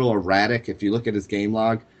is a little erratic. If you look at his game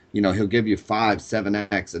log, he'll give you 5,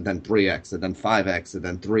 7x, and then 3x, and then 5x, and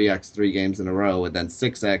then 3x 3 games in a row, and then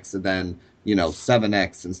 6x, and then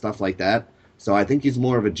 7x and stuff like that. So I think he's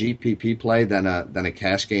more of a GPP play than a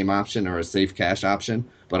cash game option or a safe cash option.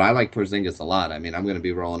 But I like Porzingis a lot. I mean, I'm going to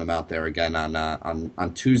be rolling him out there again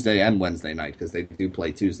on Tuesday and Wednesday night because they do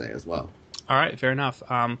play Tuesday as well. All right, fair enough.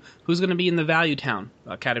 Who's going to be in the value town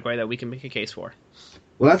category that we can make a case for?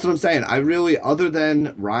 Well, that's what I'm saying. I really, other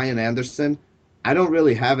than Ryan Anderson, I don't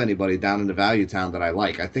really have anybody down in the value town that I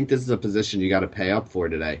like. I think this is a position you got to pay up for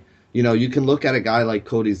today. You can look at a guy like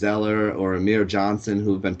Cody Zeller or Amir Johnson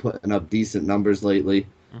who've been putting up decent numbers lately.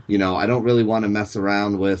 I don't really want to mess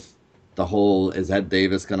around with the whole is Ed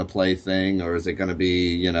Davis going to play thing, or is it going to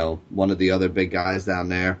be, one of the other big guys down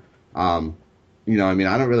there? I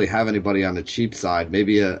don't really have anybody on the cheap side.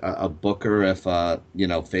 Maybe a Booker if,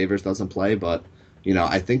 Favors doesn't play, but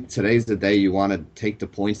I think today's the day you want to take the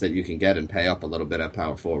points that you can get and pay up a little bit at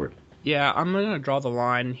power forward. Yeah, I'm going to draw the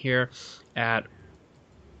line here at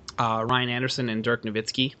Ryan Anderson and Dirk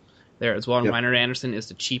Nowitzki there as well. And Yep. Ryan Anderson is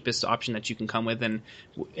the cheapest option that you can come with, and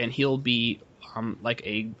he'll be like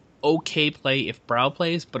a okay play if Brow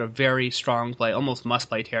plays, but a very strong play, almost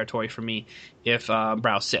must-play territory for me if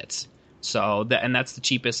Brow sits. So that's the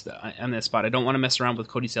cheapest on this spot. I don't want to mess around with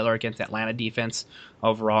Cody Zeller against Atlanta defense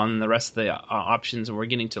overall, and the rest of the options. And we're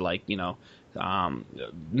getting to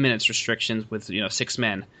minutes restrictions with 6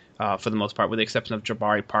 men for the most part, with the exception of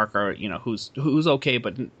Jabari Parker, who's okay,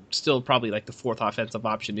 but still probably like the 4th offensive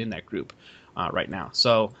option in that group right now.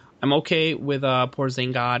 So I'm okay with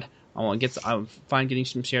Porzingis. I'm fine getting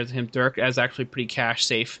some shares of him. Dirk is actually pretty cash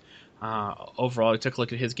safe overall. I took a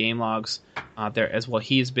look at his game logs there as well.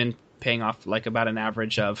 He's been paying off like about an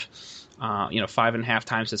average of 5.5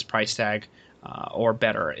 times his price tag or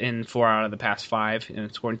better in 4 out of the past 5,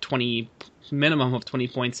 and scoring minimum of 20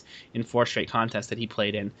 points in 4 straight contests that he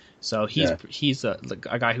played in. So he's a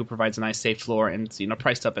guy who provides a nice safe floor, and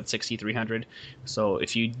priced up at 6,300. So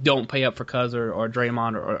if you don't pay up for Cuz or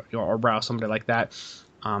Draymond or Brow, somebody like that,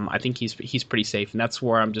 I think he's pretty safe, and that's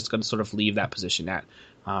where I'm just going to sort of leave that position at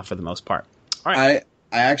for the most part. All right.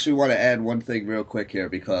 I actually want to add one thing real quick here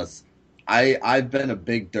because I've been a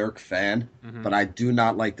big Dirk fan, but I do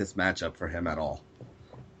not like this matchup for him at all.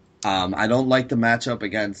 I don't like the matchup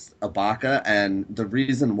against Ibaka, and the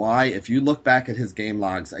reason why, if you look back at his game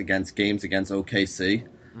logs against OKC,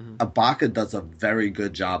 Ibaka does a very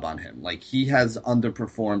good job on him. Like, he has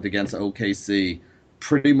underperformed against OKC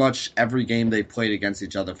pretty much every game they played against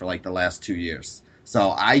each other for like the last 2 years. So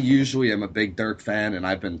I usually am a big Dirk fan, and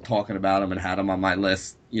I've been talking about him and had him on my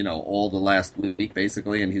list, all the last week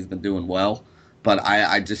basically, and he's been doing well. But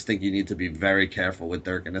I just think you need to be very careful with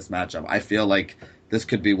Dirk in this matchup. I feel like this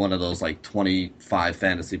could be one of those like 25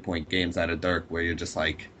 fantasy point games out of Dirk where you're just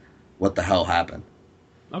like, what the hell happened?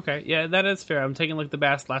 Okay, yeah, that is fair. I'm taking a look at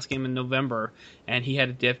the last game in November, and he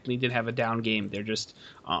definitely did have a down game. They're just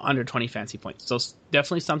under 20 fantasy points, so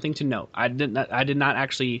definitely something to note. I did not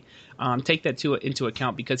actually take that into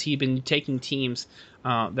account because he'd been taking teams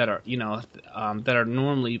that are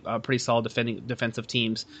normally pretty solid defensive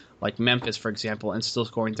teams like Memphis, for example, and still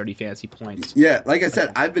scoring 30 fantasy points. Yeah, like I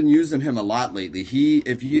said, I've been using him a lot lately.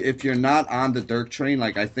 If you're not on the Dirk train,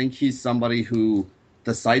 like I think he's somebody who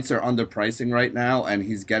the sites are underpricing right now, and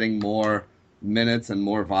he's getting more minutes and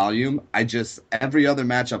more volume. Every other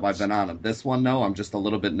matchup I've been on him. This one, no, I'm just a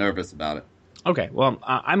little bit nervous about it. Okay, well,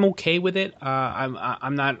 I'm okay with it.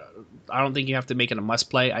 I'm not. I don't think you have to make it a must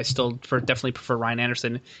play. I still definitely prefer Ryan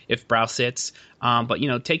Anderson if Brow sits. But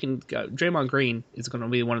taking Draymond Green is going to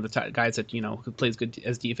be one of the guys that who plays good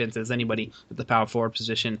as defense as anybody at the power forward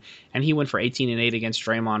position, and he went for 18 and 8 against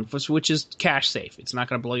Draymond, which is cash safe. It's not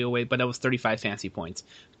going to blow you away, but that was 35 fantasy points.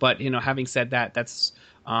 But having said that, that's.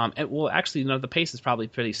 The pace is probably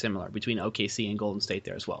pretty similar between OKC and Golden State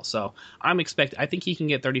there as well. So I think he can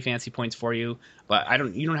get 30 fantasy points for you, but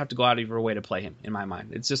you don't have to go out of your way to play him in my mind.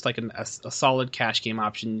 It's just like a solid cash game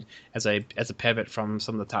option as a pivot from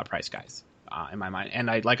some of the top price guys in my mind. And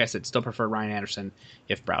like I said, still prefer Ryan Anderson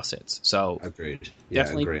if Brow sits. So agreed. Yeah,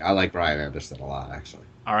 agree. I like Ryan Anderson a lot actually.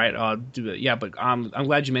 All right, but I'm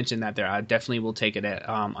glad you mentioned that there. I definitely will take it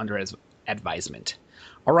under his advisement.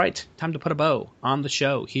 All right, time to put a bow on the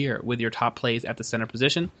show here with your top plays at the center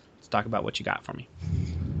position. Let's talk about what you got for me.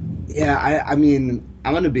 Yeah, I mean,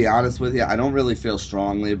 I'm going to be honest with you. I don't really feel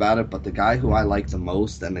strongly about it, but the guy who I like the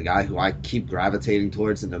most and the guy who I keep gravitating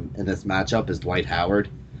towards in this matchup is Dwight Howard.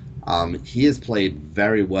 He has played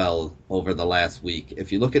very well over the last week.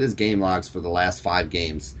 If you look at his game logs for the last 5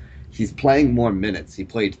 games, he's playing more minutes. He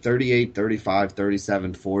played 38, 35,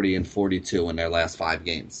 37, 40, and 42 in their last 5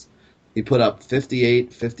 games. He put up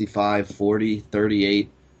 58, 55, 40, 38,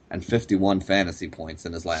 and 51 fantasy points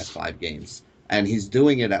in his last 5 games. And he's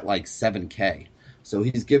doing it at like 7K. So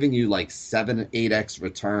he's giving you like 8x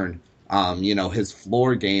return. His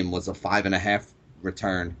floor game was a 5.5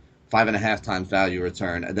 return, 5.5 times value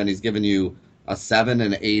return. And then he's given you a 7,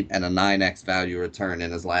 an 8, and a 9x value return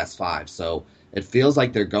in his last 5. So it feels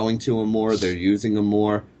like they're going to him more. They're using him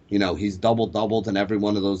more. He's doubled in every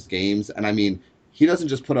one of those games. And I mean, he doesn't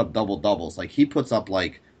just put up doubles. Like, he puts up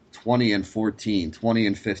like 20 and 14, 20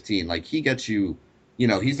 and 15. Like, he gets you,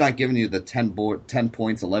 he's not giving you the 10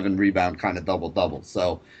 points, 11 rebound kind of double.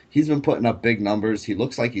 So he's been putting up big numbers. He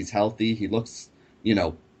looks like he's healthy. He looks,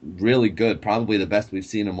 really good. Probably the best we've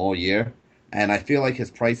seen him all year. And I feel like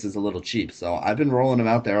his price is a little cheap. So I've been rolling him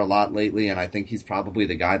out there a lot lately, and I think he's probably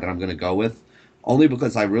the guy that I'm going to go with. Only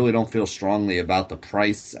because I really don't feel strongly about the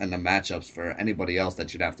price and the matchups for anybody else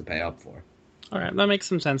that you'd have to pay up for. All right, that makes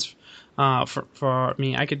some sense for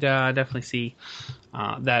me. I could definitely see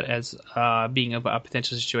that as being a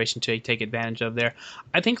potential situation to take advantage of there.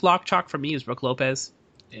 I think lock chalk for me is Brook Lopez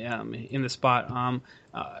in the spot.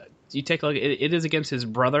 You take a look, it is against his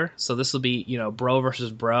brother, so this will be bro versus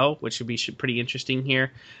bro, which should be pretty interesting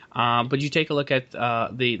here. But you take a look at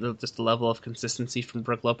the level of consistency from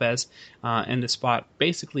Brook Lopez in the spot,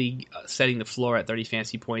 basically setting the floor at 30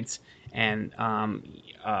 fantasy points and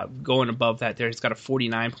going above that. There, he's got a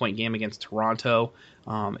 49-point game against Toronto,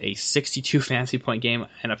 a 62 fantasy point game,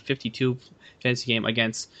 and a 52 fantasy game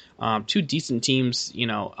against two decent teams,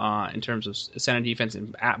 in terms of center defense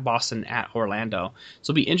at Boston, at Orlando.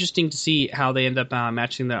 So it'll be interesting to see how they end up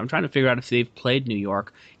matching there. I'm trying to figure out if they've played New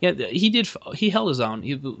York. Yeah, he held his own.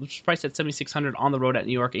 He was priced at 7,600 on the road at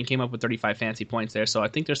New York and came up with 35 fantasy points there. So I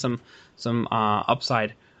think there's some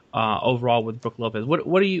upside overall with Brook Lopez.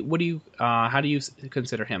 How do you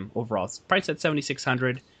consider him overall? It's priced at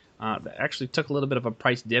 7,600. Actually took a little bit of a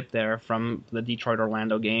price dip there from the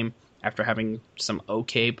Detroit-Orlando game after having some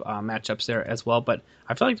okay matchups there as well. But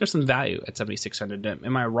I feel like there's some value at 7,600.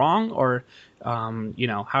 Am I wrong, or how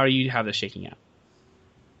do you have this shaking out?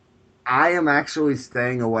 I am actually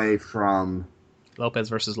staying away from Lopez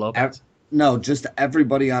versus Lopez. No, just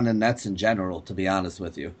everybody on the Nets in general, to be honest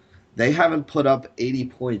with you. They haven't put up 80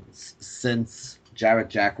 points since Jarrett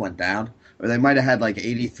Jack went down, or they might have had like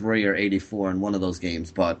 83 or 84 in one of those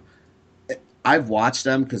games, but I've watched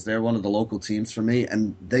them because they're one of the local teams for me,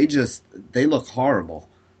 and they look horrible.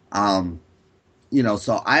 So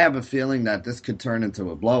I have a feeling that this could turn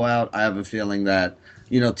into a blowout. I have a feeling that,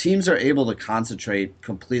 teams are able to concentrate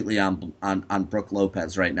completely on Brook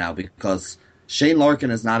Lopez right now because Shane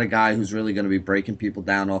Larkin is not a guy who's really going to be breaking people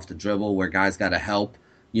down off the dribble where guys got to help.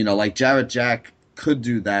 Like Jarrett Jack could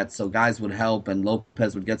do that, so guys would help and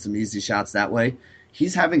Lopez would get some easy shots that way.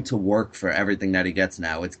 He's having to work for everything that he gets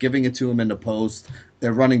now. It's giving it to him in the post.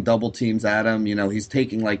 They're running double teams at him. He's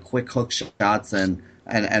taking like quick hook shots and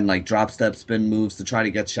like drop step spin moves to try to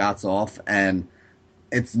get shots off. And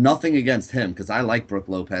it's nothing against him because I like Brook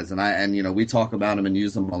Lopez and we talk about him and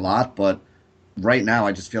use him a lot. But right now,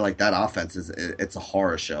 I just feel like that offense it's a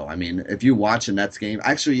horror show. I mean, if you watch a Nets game,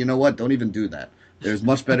 actually, you know what? Don't even do that. There's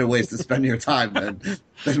much better ways to spend your time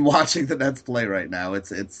than watching the Nets play right now.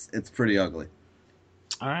 It's pretty ugly.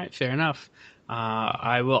 All right, fair enough.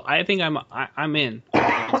 I think I'm in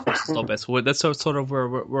versus Lopez. That's sort of where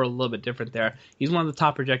we're a little bit different there. He's one of the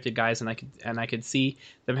top projected guys, and I could see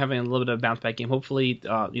them having a little bit of a bounce back game. Hopefully,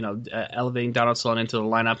 elevating Donaldson into the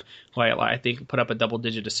lineup, who I think put up a double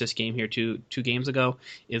digit assist game here two games ago.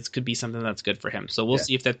 It could be something that's good for him. So we'll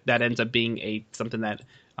see if that ends up being something that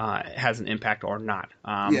has an impact or not.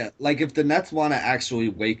 Like if the Nets want to actually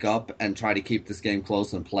wake up and try to keep this game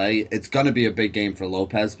close and play, it's going to be a big game for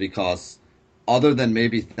Lopez because other than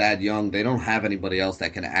maybe Thad Young, they don't have anybody else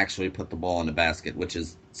that can actually put the ball in the basket, which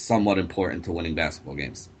is somewhat important to winning basketball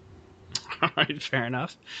games. All right, fair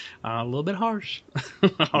enough. A little bit harsh.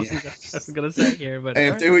 I was going to say here, but hey,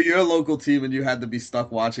 if they were your local team and you had to be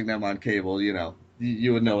stuck watching them on cable,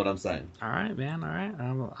 you would know what I'm saying. All right, man. All right,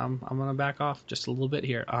 I'm gonna back off just a little bit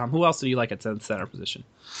here. Who else do you like at center position?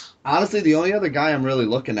 Honestly, the only other guy I'm really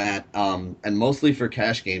looking at, and mostly for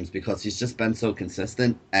cash games because he's just been so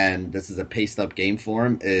consistent, and this is a paced up game for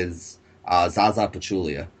him, is Zaza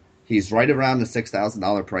Pachulia. He's right around the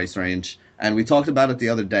 $6,000 price range, and we talked about it the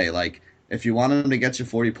other day. Like If you want him to get you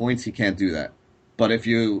 40 points, he can't do that. But if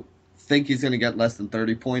you think he's going to get less than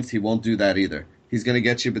 30 points, he won't do that either. He's going to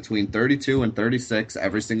get you between 32 and 36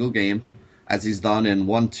 every single game, as he's done in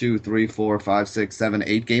 1, 2, 3, 4, 5, 6, 7,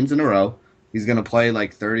 8 games in a row. He's going to play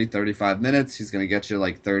like 30, 35 minutes. He's going to get you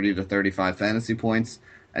like 30 to 35 fantasy points,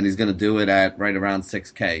 and he's going to do it at right around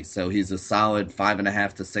 6K. So he's a solid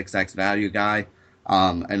 5.5 to 6X value guy.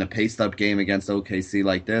 In a paced-up game against OKC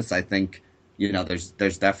like this, I think,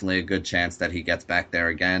 there's definitely a good chance that he gets back there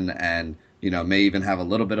again and, may even have a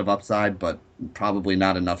little bit of upside, but probably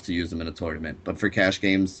not enough to use him in a tournament. But for cash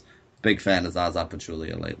games, big fan of Zaza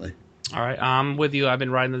Pachulia lately. All right, I'm with you. I've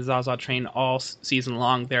been riding the Zaza train all season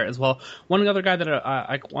long there as well. One other guy that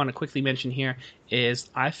I want to quickly mention here is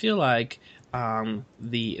I feel like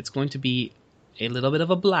it's going to be a little bit of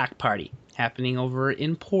a black party happening over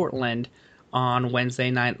in Portland on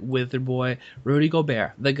Wednesday night with their boy Rudy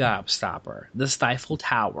Gobert, the Gobstopper, the Stifle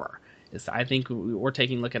Tower. I think we're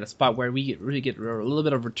taking a look at a spot where we really get a little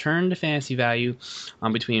bit of return to fantasy value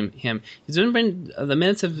between him. The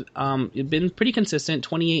minutes have been pretty consistent,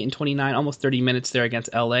 28 and 29, almost 30 minutes there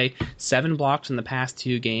against LA. 7 blocks in the past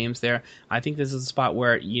 2 games there. I think this is a spot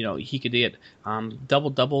where he could get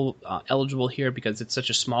double eligible here because it's such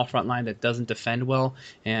a small front line that doesn't defend well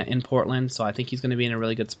in Portland. So I think he's going to be in a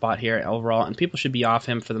really good spot here overall, and people should be off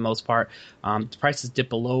him for the most part. The prices dip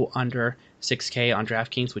below under 6K on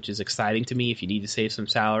DraftKings, which is exciting to me if you need to save some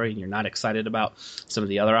salary and you're not excited about some of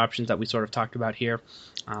the other options that we sort of talked about here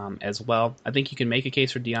as well. I think you can make a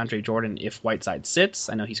case for DeAndre Jordan if Whiteside sits.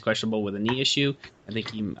 I know he's questionable with a knee issue. I think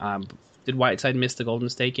he did Whiteside miss the Golden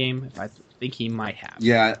State game? I think he might have.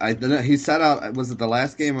 Yeah, he sat out. Was it the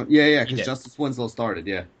last game? Yeah, because Justice Winslow started,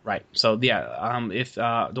 yeah. Right. So, if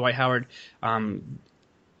Dwight Howard...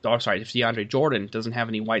 if DeAndre Jordan doesn't have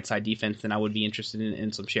any Whiteside defense, then I would be interested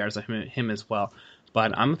in some shares of him as well.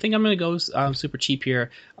 But I think I'm going to go super cheap here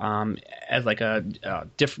as like a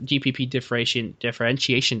GPP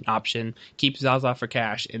differentiation option. Keep Zaza for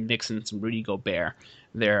cash and mix in some Rudy Gobert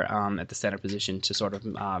there at the center position to sort of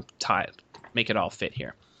make it all fit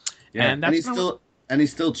here. Yeah, and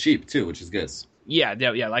he's still cheap too, which is good. Yeah.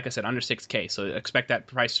 Like I said, under 6K. So expect that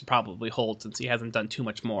price to probably hold since he hasn't done too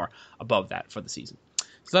much more above that for the season.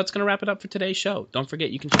 So that's going to wrap it up for today's show. Don't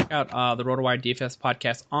forget, you can check out the RotoWire DFS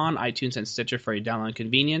podcast on iTunes and Stitcher for your download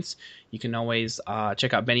convenience. You can always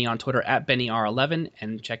check out Benny on Twitter at BennyR11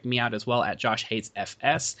 and check me out as well at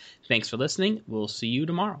JoshHatesFS. Thanks for listening. We'll see you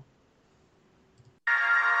tomorrow.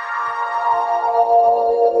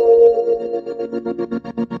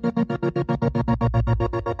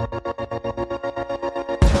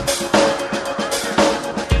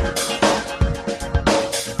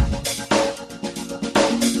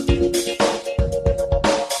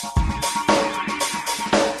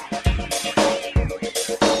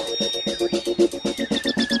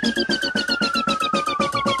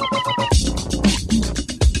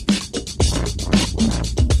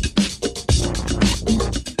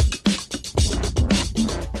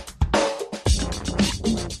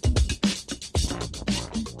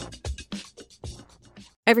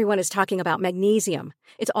 Everyone is talking about magnesium.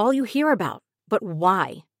 It's all you hear about. But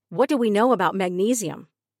why? What do we know about magnesium?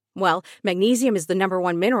 Well, magnesium is the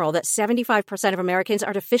 #1 mineral that 75% of Americans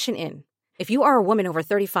are deficient in. If you are a woman over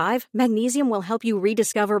 35, magnesium will help you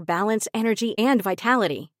rediscover balance, energy, and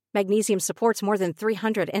vitality. Magnesium supports more than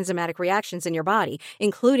 300 enzymatic reactions in your body,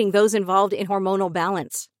 including those involved in hormonal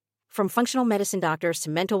balance. From functional medicine doctors to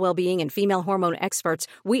mental well-being and female hormone experts,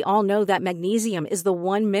 we all know that magnesium is the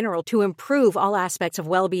one mineral to improve all aspects of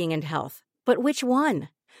well-being and health. But which one?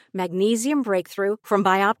 Magnesium Breakthrough from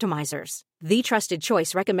Bioptimizers, the trusted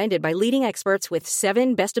choice recommended by leading experts with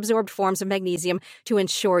 7 best-absorbed forms of magnesium to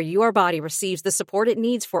ensure your body receives the support it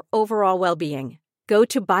needs for overall well-being. Go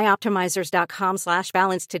to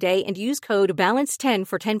bioptimizers.com/balance today and use code BALANCE10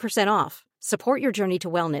 for 10% off. Support your journey to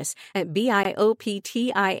wellness at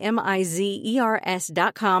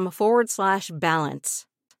bioptimizers.com/balance.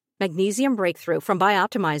 Magnesium Breakthrough from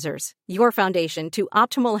Bioptimizers, your foundation to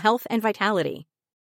optimal health and vitality.